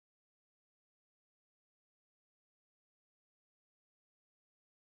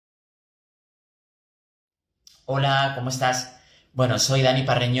Hola, ¿cómo estás? Bueno, soy Dani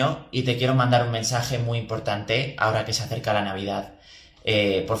Parreño y te quiero mandar un mensaje muy importante ahora que se acerca la Navidad.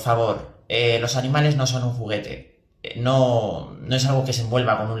 Por favor, los animales no son un juguete. No es algo que se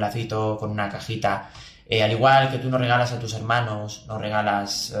envuelva con un lacito, con una cajita. Al igual que tú no regalas a tus hermanos, no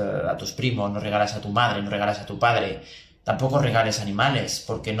regalas a tus primos, no regalas a tu madre, no regalas a tu padre, tampoco regales animales,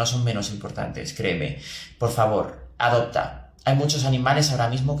 porque no son menos importantes, créeme. Por favor, adopta. Hay muchos animales ahora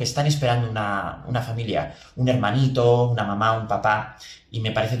mismo que están esperando una familia, un hermanito, una mamá, un papá, y me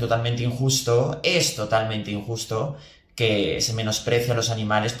parece totalmente injusto, es totalmente injusto que se menosprecie a los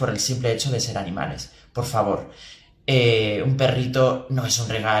animales por el simple hecho de ser animales. Por favor, un perrito no es un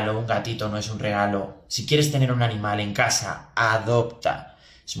regalo, un gatito no es un regalo. Si quieres tener un animal en casa, adopta.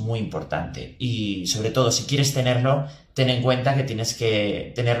 Es muy importante. Y sobre todo, si quieres tenerlo, ten en cuenta que tienes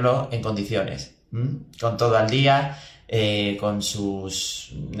que tenerlo en condiciones. Con todo al día, con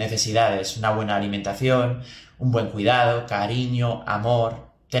sus necesidades, una buena alimentación, un buen cuidado, cariño, amor.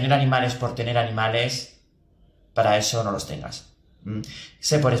 Tener animales por tener animales, para eso no los tengas.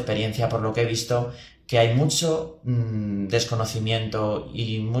 Sé por experiencia, por lo que he visto, que hay mucho desconocimiento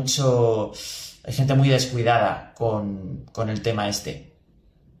y hay gente muy descuidada con el tema este.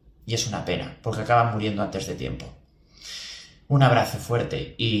 Y es una pena, porque acaban muriendo antes de tiempo. Un abrazo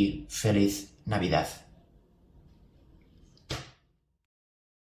fuerte y feliz Navidad.